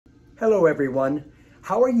Hello, everyone.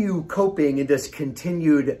 How are you coping in this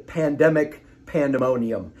continued pandemic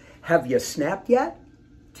pandemonium? Have you snapped yet?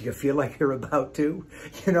 Do you feel like you're about to?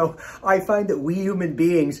 You know, I find that we human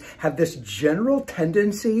beings have this general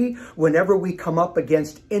tendency whenever we come up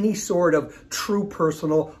against any sort of true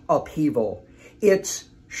personal upheaval. It's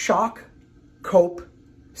shock, cope,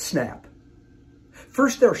 snap.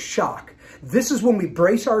 First, there's shock. This is when we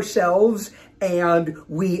brace ourselves and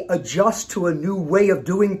we adjust to a new way of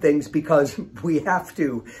doing things because we have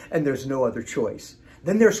to, and there's no other choice.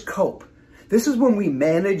 Then there's cope. This is when we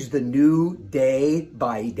manage the new day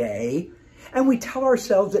by day, and we tell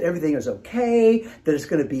ourselves that everything is okay, that it's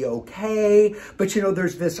going to be okay. But you know,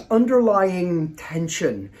 there's this underlying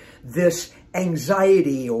tension, this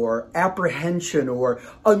anxiety or apprehension or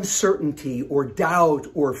uncertainty or doubt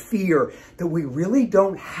or fear that we really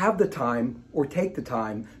don't have the time or take the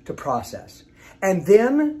time to process. And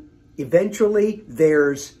then eventually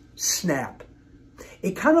there's snap.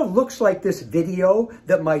 It kind of looks like this video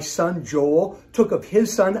that my son Joel took of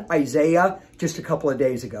his son Isaiah just a couple of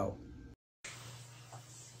days ago.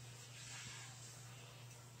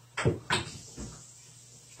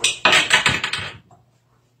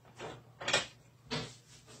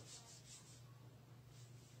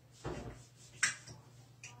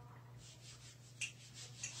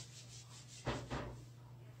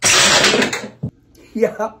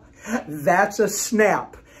 Yeah, that's a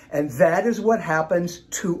snap. And that is what happens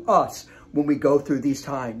to us when we go through these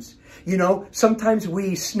times. You know, sometimes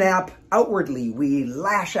we snap outwardly, we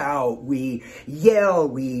lash out, we yell,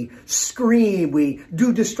 we scream, we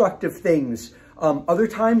do destructive things. Other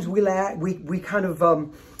times we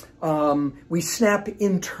snap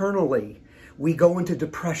internally. We go into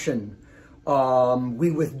depression,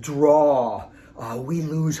 we withdraw, we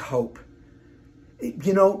lose hope.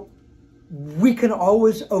 You know, we can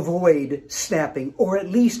always avoid snapping, or at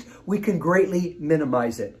least we can greatly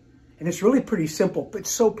minimize it. And it's really pretty simple, but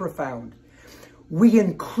so profound. We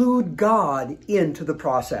include God into the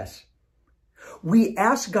process. We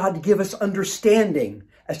ask God to give us understanding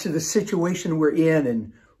as to the situation we're in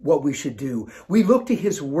and what we should do. We look to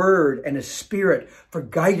His Word and His Spirit for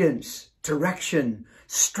guidance, direction,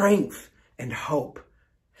 strength, and hope.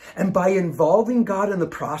 And by involving God in the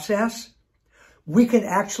process, we can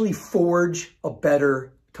actually forge a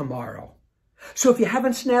better tomorrow. So if you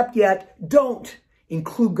haven't snapped yet, don't.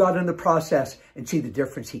 Include God in the process and see the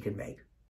difference He can make.